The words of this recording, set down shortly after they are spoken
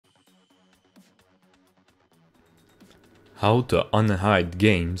How to unhide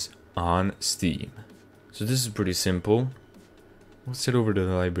games on Steam. So this is pretty simple. Let's head over to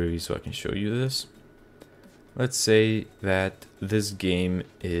the library so I can show you this. Let's say that this game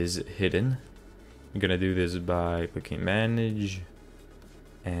is hidden. I'm gonna do this by clicking manage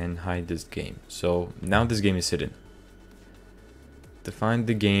and hide this game. So now this game is hidden. To find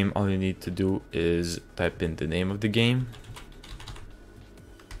the game, all you need to do is type in the name of the game.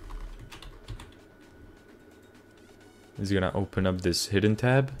 It's gonna open up this hidden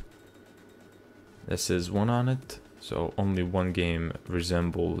tab that says 1 on it, so only one game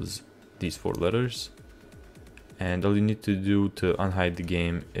resembles these 4 letters, and all you need to do to unhide the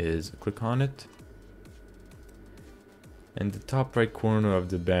game is click on it. In the top right corner of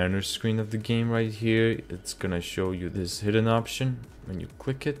the banner screen of the game right here, it's gonna show you this hidden option. When you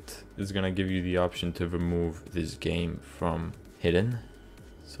click it, it's gonna give you the option to remove this game from hidden,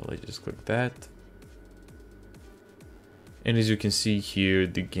 so let's just click that. And as you can see here,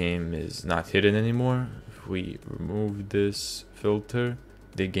 the game is not hidden anymore. If we remove this filter,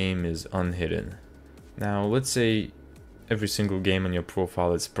 the game is unhidden. Now let's say every single game on your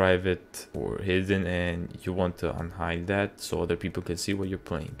profile is private or hidden and you want to unhide that so other people can see what you're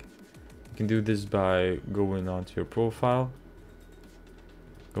playing. You can do this by going onto your profile,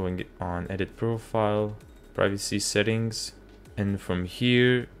 going on edit profile, privacy settings, and from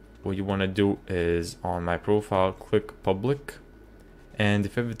here what you want to do is on my profile click public, and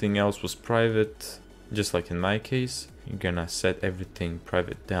if everything else was private, just like in my case, you're gonna set everything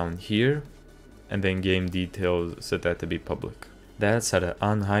private down here, and then game details, set that to be public. That's how to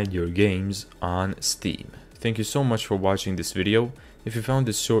unhide your games on Steam. Thank you so much for watching this video. If you found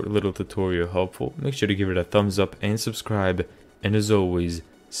this short little tutorial helpful, make sure to give it a thumbs up and subscribe, and as always,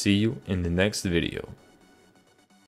 see you in the next video.